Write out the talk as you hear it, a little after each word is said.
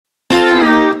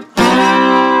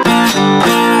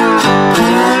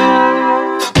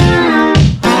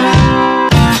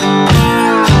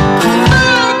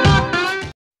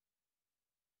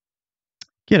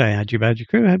G'day, Argy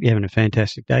crew. Hope you're having a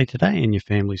fantastic day today and your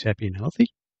family's happy and healthy.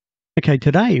 Okay,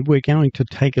 today we're going to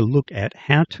take a look at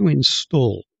how to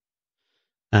install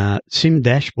Sim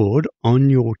Dashboard on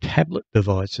your tablet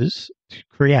devices to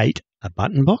create a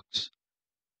button box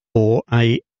or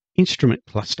a instrument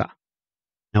cluster.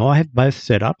 Now, I have both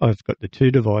set up. I've got the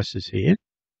two devices here.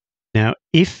 Now,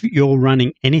 if you're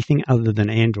running anything other than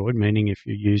Android, meaning if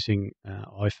you're using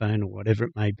iPhone or whatever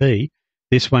it may be,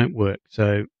 this won't work.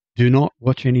 So do not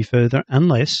watch any further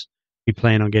unless you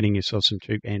plan on getting yourself some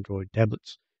cheap Android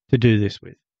tablets to do this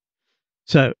with.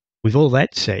 So with all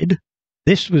that said,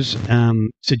 this was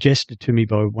suggested to me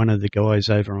by one of the guys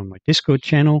over on my Discord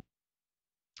channel.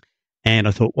 And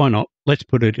I thought, why not? Let's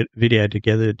put a video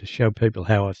together to show people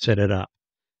how I've set it up.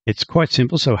 It's quite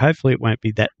simple, so hopefully it won't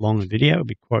be that long a video. It'll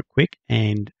be quite quick,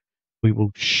 and we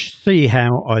will see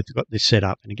how I've got this set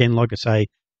up. And again, like I say,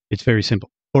 it's very simple.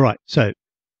 All right, so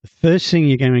the first thing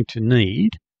you're going to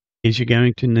need is you're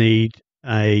going to need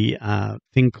a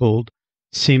thing called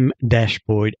Sim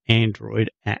Dashboard Android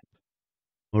app.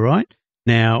 All right,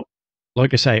 now,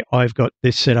 like I say, I've got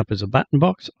this set up as a button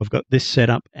box. I've got this set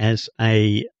up as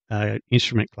a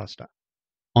instrument cluster.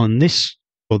 On this,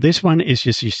 well, this one is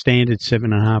just your standard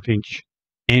 7.5-inch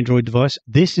Android device.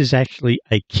 This is actually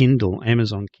a Kindle,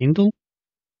 Amazon Kindle.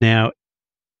 Now,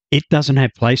 it doesn't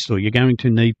have Play Store. You're going to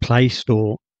need Play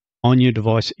Store on your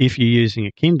device if you're using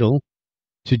a Kindle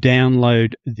to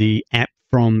download the app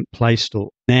from Play Store.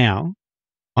 Now,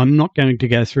 I'm not going to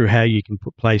go through how you can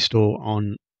put Play Store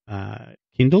on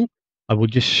Kindle. I will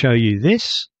just show you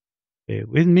this. Bear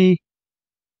with me.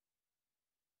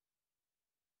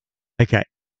 Okay.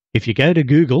 If you go to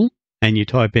Google and you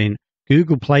type in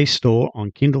Google Play Store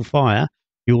on Kindle Fire,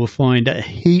 you will find a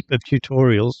heap of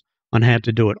tutorials on how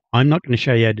to do it. I'm not going to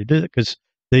show you how to do it because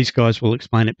these guys will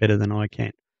explain it better than I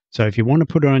can. So if you want to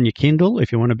put it on your Kindle,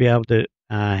 if you want to be able to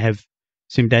have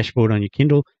Sim Dashboard on your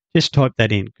Kindle, just type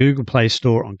that in, Google Play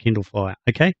Store on Kindle Fire.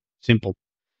 Okay? Simple.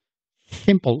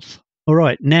 Simples. All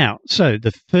right. Now, so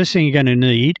the first thing you're going to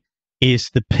need is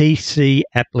the PC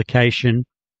application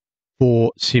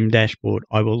for Sim Dashboard.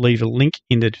 I will leave a link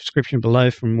in the description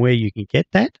below from where you can get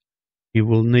that. You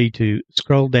will need to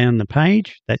scroll down the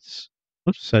page.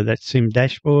 So that's Sim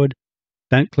Dashboard.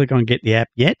 Don't click on get the app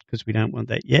yet because we don't want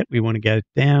that yet. We want to go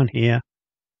down here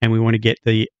and we want to get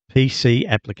the PC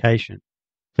application.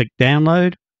 Click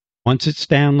download. Once it's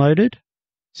downloaded,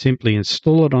 simply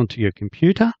install it onto your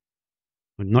computer.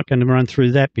 I'm not going to run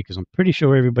through that because I'm pretty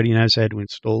sure everybody knows how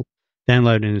to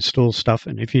download and install stuff.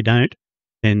 And if you don't,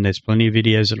 then there's plenty of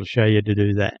videos that will show you to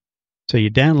do that. So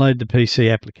you download the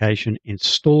PC application,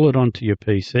 install it onto your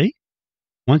PC.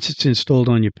 Once it's installed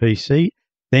on your PC,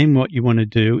 then what you want to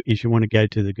do is you want to go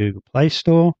to the Google Play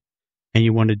Store and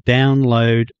you want to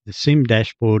download the Sim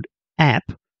Dashboard app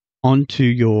onto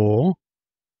your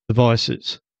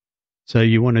devices. So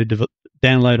you want to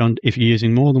download if you're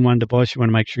using more than one device, you want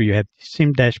to make sure you have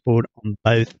Sim Dashboard on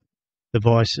both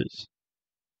devices.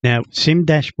 Now, Sim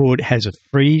Dashboard has a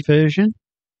free version.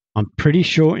 I'm pretty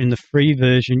sure in the free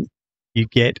version you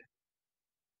get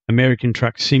American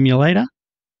Truck Simulator,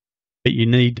 but you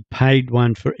need the paid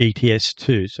one for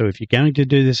ETS2. So if you're going to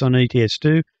do this on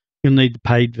ETS2, you'll need the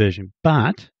paid version.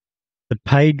 But the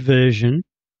paid version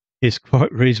is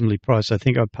quite reasonably priced. I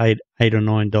think I paid $8 or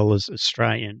 $9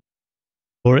 Australian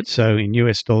for it. So in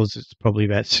US dollars, it's probably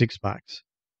about $6.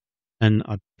 And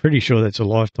I'm pretty sure that's a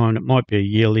lifetime. It might be a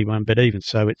yearly one, but even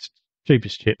so, it's cheap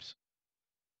as chips.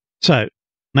 So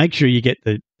make sure you get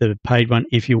the paid one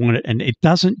if you want it. And it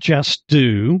doesn't just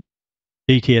do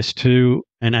ETS2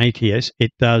 and ATS.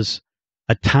 It does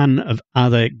a ton of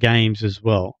other games as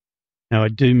well. Now, I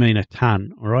do mean a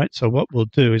ton, all right? So what we'll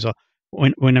do is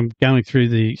when I'm going through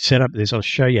the setup of this, I'll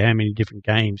show you how many different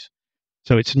games.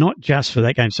 So it's not just for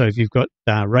that game. So if you've got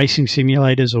racing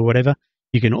simulators or whatever,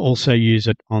 you can also use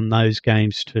it on those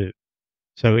games too.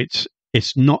 So it's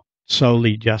not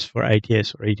solely just for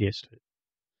ATS or ETS2.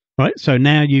 Right, so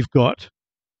now you've got,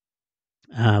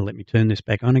 let me turn this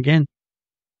back on again.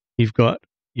 You've got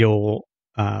your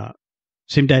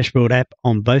Sim Dashboard app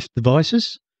on both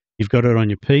devices. You've got it on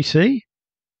your PC.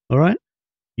 All right.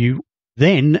 You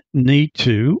then need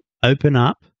to open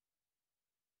up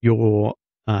your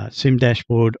Sim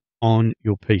Dashboard on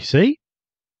your PC.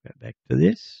 Go back to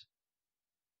this.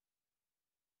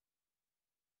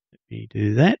 Let me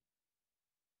do that.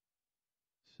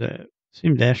 So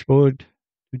Sim Dashboard.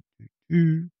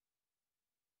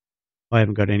 I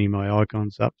haven't got any of my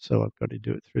icons up, so I've got to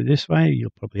do it through this way.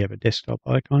 You'll probably have a desktop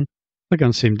icon. Click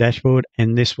on Sim Dashboard,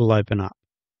 and this will open up.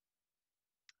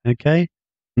 Okay,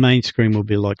 main screen will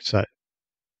be like so,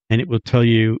 and it will tell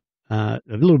you a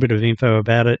little bit of info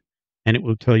about it. and it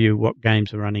will tell you what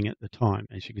games are running at the time.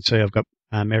 As you can see, I've got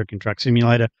American Truck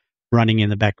Simulator running in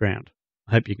the background.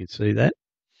 I hope you can see that.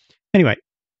 Anyway,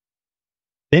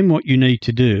 then what you need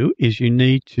to do is you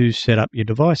need to set up your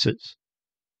devices.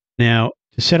 Now,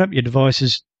 to set up your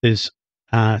devices, there's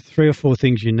 3 or 4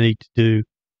 things you need to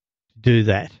do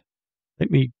that.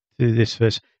 Let me do this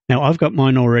first. Now, I've got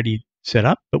mine already set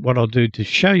up, but what I'll do to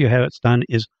show you how it's done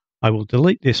is I will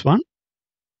delete this one.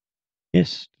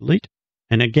 Yes, delete.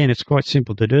 And again, it's quite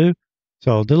simple to do.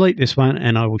 So I'll delete this one,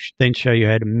 and I will then show you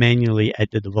how to manually add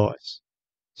the device.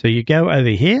 So you go over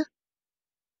here,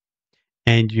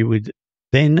 and you would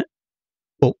then,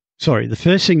 the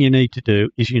first thing you need to do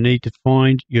is you need to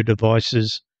find your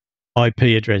device's IP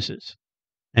addresses.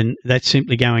 And that's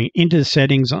simply going into the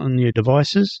settings on your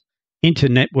devices, into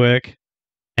network,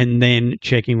 and then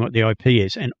checking what the IP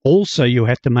is. And also you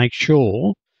have to make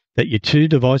sure that your 2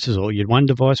 devices or your 1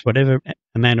 device, whatever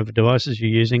amount of devices you're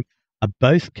using, are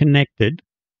both connected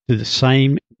to the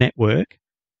same network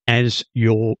as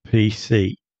your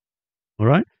PC. All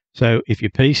right? So if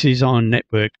your PC is on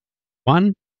network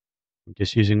 1, I'm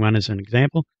just using 1 as an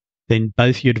example, then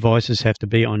both your devices have to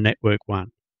be on network 1.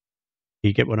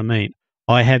 You get what I mean?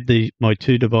 I have my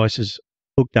 2 devices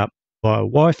hooked up via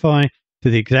Wi-Fi to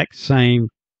the exact same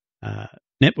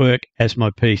network as my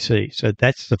PC. So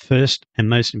that's the first and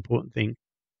most important thing.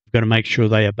 You've got to make sure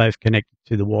they are both connected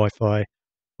to the Wi-Fi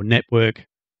or network,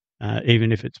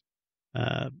 even if it's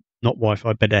not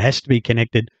Wi-Fi, but it has to be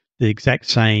connected to the exact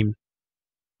same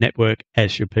network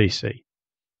as your PC.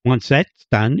 Once that's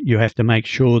done, you have to make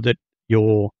sure that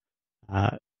your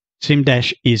SIM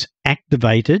dash is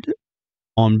activated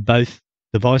on both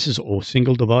devices or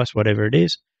single device, whatever it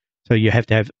is. So you have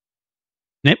to have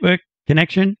network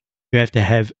connection. You have to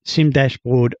have SIM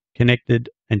dashboard connected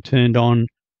and turned on,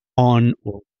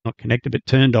 well, not connected, but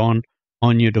turned on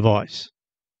your device.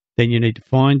 Then you need to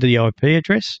find the IP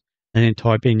address and then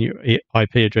type in your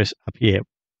IP address up here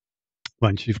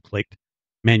once you've clicked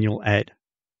manual add.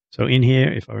 So in here,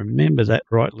 if I remember that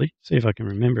rightly, see if I can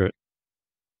remember it,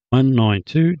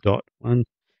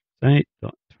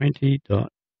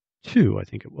 192.168.20.2, I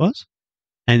think it was.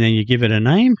 And then you give it a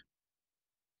name.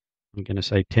 I'm going to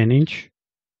say 10-inch.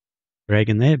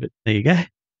 Dragon there, but there you go.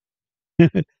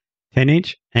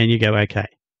 10-inch, and you go OK.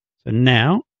 So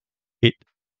now it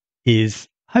is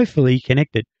hopefully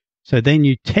connected. So then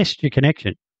you test your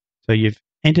connection. So you've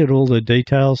entered all the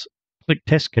details, click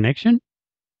test connection,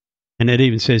 and it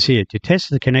even says here, to test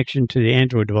the connection to the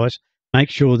Android device, make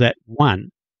sure that 1,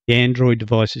 the Android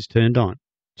device is turned on.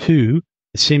 2,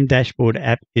 the SIM dashboard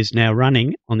app is now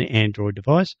running on the Android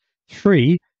device.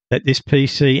 3, that this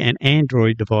PC and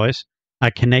Android device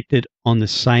are connected on the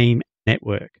same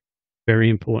network. Very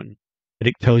important. But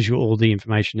it tells you all the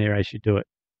information there as you do it.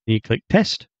 Then you click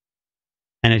test,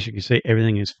 and as you can see,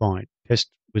 everything is fine. Test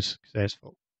was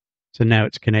successful. So now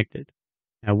it's connected.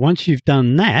 Now, once you've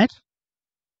done that,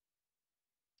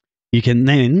 you can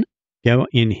then go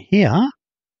in here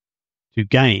to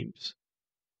games.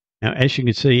 Now, as you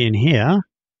can see in here,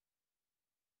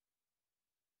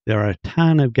 there are a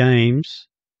ton of games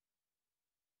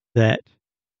that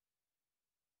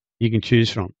you can choose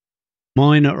from.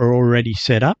 Mine are already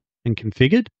set up and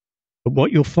configured, but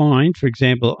what you'll find, for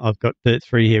example, I've got Dirt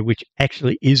 3 here, which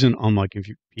actually isn't on my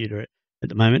computer at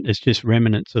the moment. It's just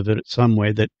remnants of it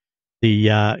somewhere that the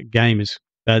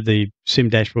the SIM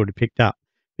dashboard have picked up.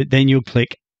 But then you'll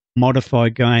click Modify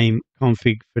Game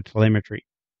Config for Telemetry.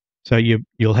 So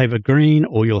you'll have a green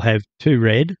or you'll have 2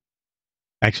 red.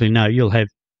 Actually, no, you'll have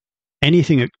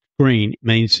anything at green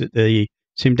means that the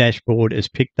SIM dashboard has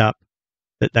picked up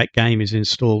that game is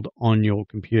installed on your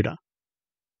computer.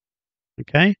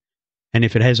 Okay? And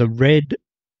if it has a red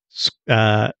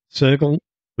circle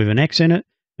with an X in it,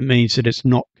 it means that it's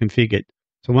not configured.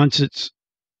 So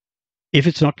if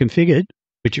it's not configured,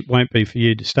 which it won't be for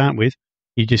you to start with,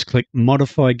 you just click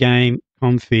Modify Game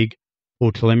Config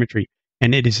for Telemetry.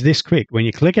 And it is this quick. When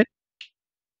you click it,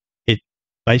 it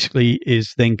basically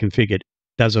is then configured.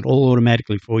 It does it all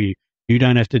automatically for you. You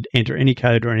don't have to enter any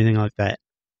code or anything like that.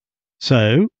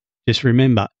 So just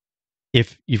remember,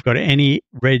 if you've got any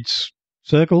red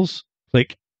circles,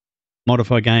 click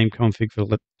Modify Game Config for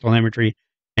Telemetry,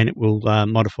 and it will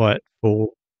modify it for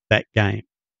that game.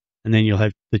 And then you'll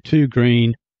have the 2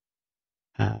 green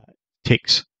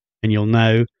ticks, and you'll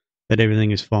know that everything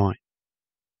is fine.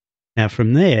 Now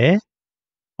from there,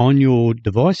 on your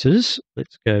devices,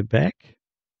 let's go back.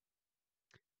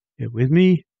 Bear with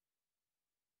me.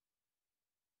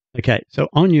 Okay, so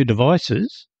on your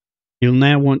devices, you'll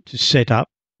now want to set up,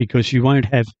 because you won't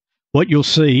have what you'll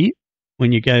see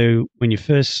when you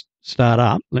first start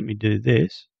up. Let me do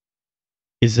this.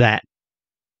 Is that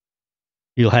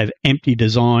you'll have empty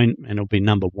design, and it'll be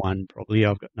number 1 probably.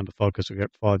 I've got number 5 because we've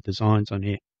got 5 designs on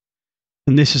here.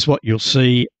 And this is what you'll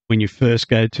see when you first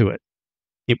go to it.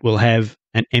 It will have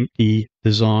an empty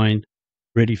design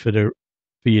ready for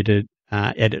you to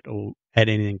edit or add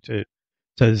anything to.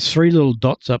 So there's 3 little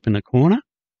dots up in the corner.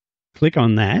 Click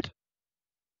on that.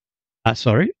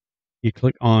 You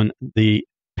click on the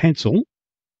pencil.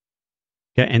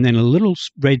 Okay, and then a little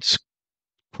red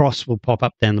cross will pop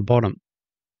up down the bottom.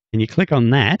 And you click on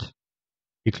that.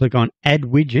 You click on Add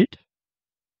Widget.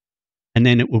 And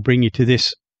then it will bring you to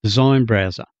this design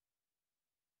browser.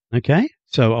 Okay,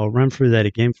 so I'll run through that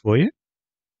again for you.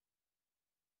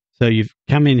 So you've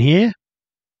come in here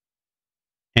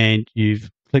and you've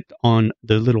clicked on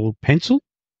the little pencil.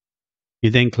 You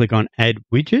then click on Add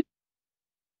Widget,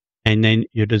 and then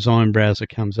your design browser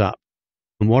comes up.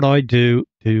 And what I do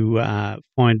to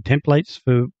find templates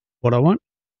for what I want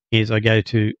is I go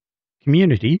to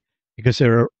Community, because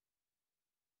there are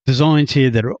designs here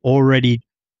that are already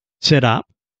set up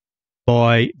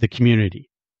by the community.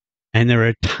 And there are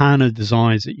a ton of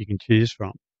designs that you can choose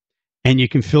from. And you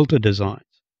can filter designs.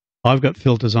 I've got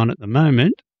filters on at the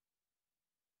moment.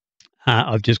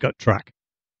 I've just got truck.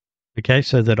 Okay,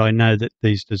 so that I know that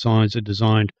these designs are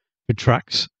designed for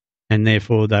trucks, and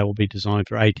therefore they will be designed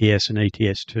for ATS and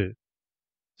ETS2.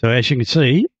 So as you can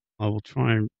see, I will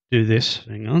try and do this.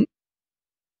 Hang on.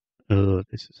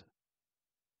 This is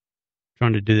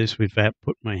trying to do this without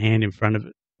putting my hand in front of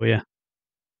it for you.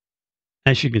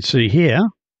 As you can see here,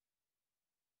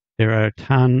 there are a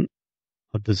ton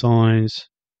of designs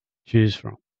to choose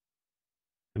from.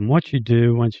 And what you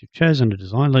do once you've chosen a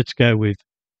design, let's go with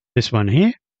this one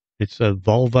here. It's a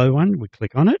Volvo one. We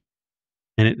click on it,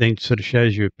 and it then sort of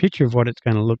shows you a picture of what it's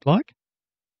going to look like.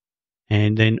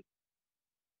 And then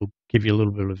we'll give you a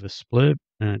little bit of a splurb.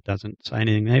 It doesn't say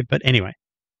anything there, but anyway.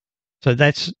 So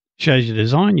that shows you the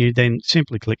design. You then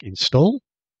simply click Install.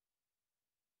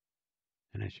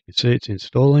 And as you can see, it's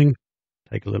installing.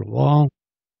 Take a little while.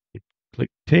 You click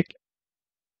Tick,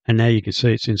 and now you can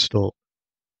see it's installed.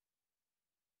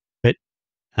 But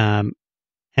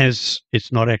as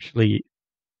it's not actually,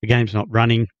 the game's not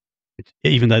running,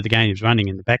 even though the game is running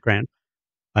in the background,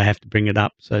 I have to bring it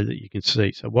up so that you can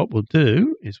see. So what we'll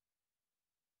do is,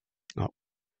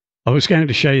 I was going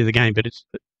to show you the game, but it's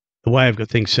the way I've got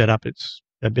things set up, it's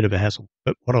a bit of a hassle.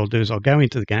 But what I'll do is I'll go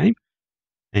into the game,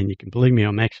 and you can believe me,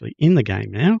 I'm actually in the game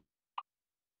now.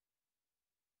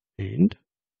 And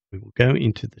we will go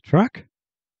into the truck.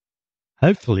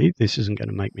 Hopefully this isn't going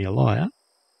to make me a liar,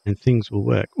 and things will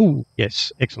work. Oh,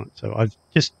 yes, excellent. So I've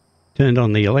just turned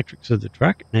on the electrics of the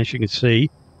truck, and as you can see,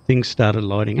 things started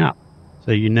lighting up.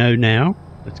 So you know now,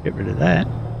 let's get rid of that.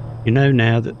 You know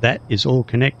now that that is all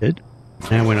connected.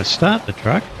 Now when I start the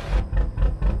truck,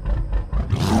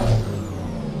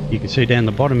 you can see down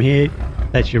the bottom here,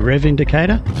 that's your rev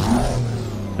indicator.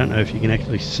 Don't know if you can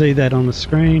actually see that on the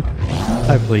screen.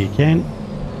 Hopefully you can.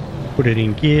 Put it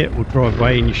in gear, it will drive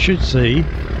away, and you should see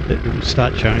that it will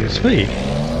start showing the speed.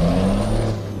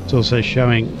 It's also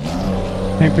showing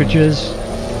temperatures,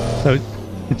 so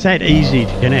it's that easy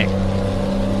to connect.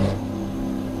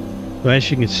 So as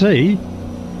you can see,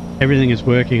 everything is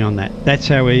working on that. That's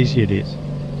how easy it is.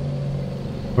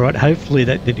 All right, hopefully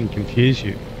that didn't confuse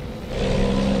you.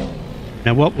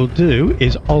 Now what we'll do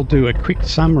is I'll do a quick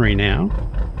summary now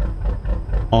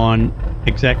on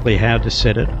exactly how to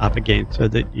set it up again so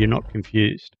that you're not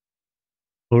confused.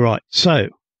 All right, so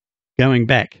going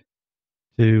back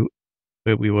to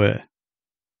where we were.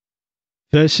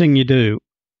 First thing you do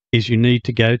is you need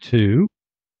to go to,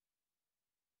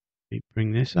 let me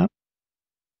bring this up.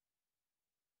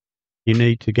 You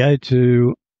need to go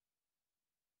to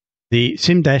the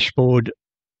Sim Dashboard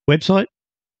website,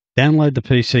 download the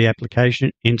PC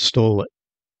application, install it.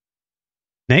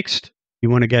 Next, you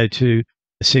want to go to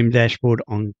the Sim Dashboard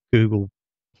on Google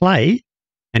Play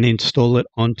and install it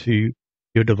onto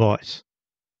your device.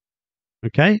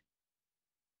 Okay?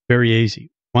 Very easy.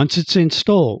 Once it's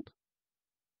installed,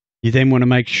 you then want to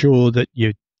make sure that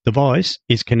your device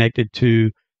is connected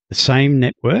to the same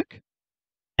network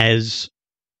as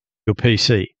your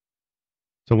PC.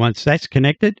 So once that's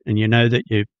connected and you know that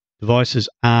your devices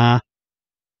are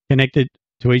connected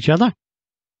to each other,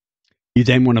 you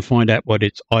then want to find out what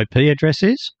its IP address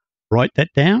is, write that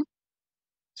down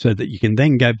so that you can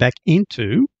then go back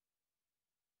into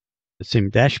the Sim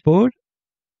Dashboard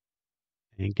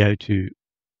and go to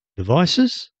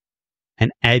Devices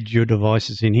and add your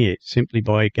devices in here simply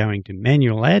by going to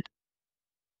Manual Add,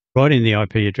 write in the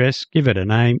IP address, give it a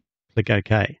name, click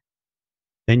OK.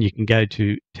 Then you can go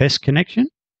to Test Connection,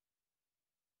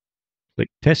 click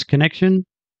Test Connection.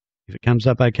 If it comes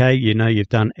up okay, you know you've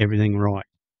done everything right.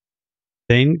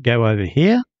 Then go over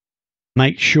here.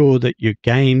 Make sure that your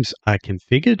games are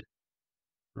configured,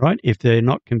 right? If they're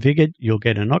not configured, you'll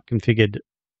get a not configured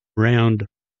round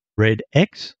red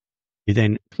X. You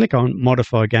then click on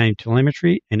Modify Game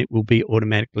Telemetry, and it will be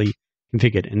automatically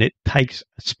configured. And it takes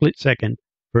a split second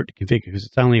for it to configure because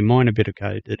it's only a minor bit of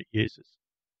code that it uses.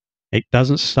 It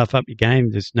doesn't stuff up your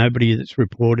game. There's nobody that's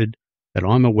reported that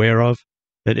I'm aware of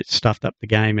that it's stuffed up the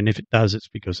game. And if it does, it's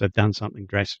because they've done something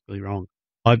drastically wrong.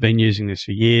 I've been using this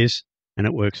for years, and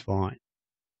it works fine.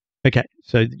 Okay,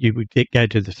 so you would go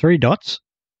to the three dots,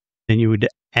 then you would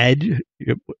add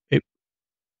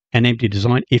an empty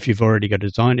design if you've already got a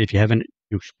design. If you haven't,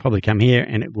 you'll probably come here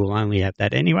and it will only have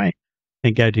that anyway.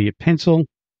 Then go to your pencil,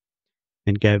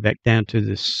 then go back down to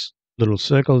this little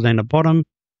circle, then a bottom,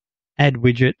 add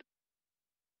widget,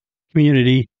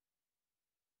 community.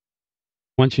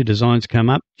 Once your designs come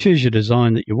up, choose your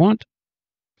design that you want,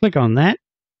 click on that,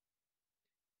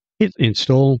 hit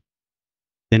install,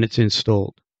 then it's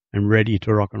installed and ready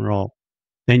to rock and roll.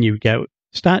 Then you go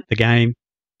start the game,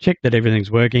 check that everything's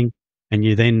working, and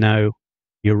you then know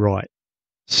you're right.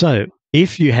 So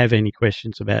if you have any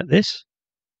questions about this,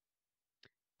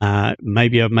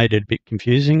 maybe I've made it a bit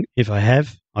confusing. If I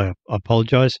have, I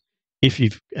apologize. If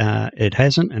it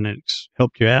hasn't and it's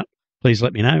helped you out, please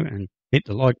let me know and hit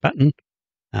the like button.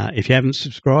 If you haven't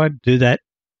subscribed, do that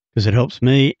because it helps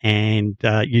me and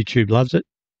YouTube loves it.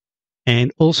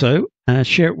 And also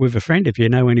share it with a friend if you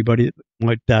know anybody that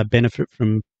might benefit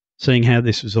from seeing how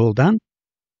this was all done.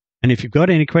 And if you've got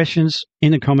any questions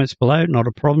in the comments below, not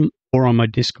a problem, or on my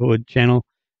Discord channel,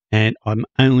 and I'm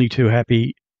only too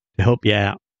happy to help you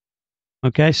out.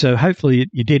 Okay, so hopefully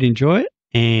you did enjoy it,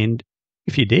 and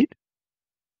if you did,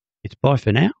 it's bye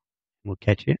for now. We'll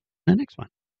catch you in the next one.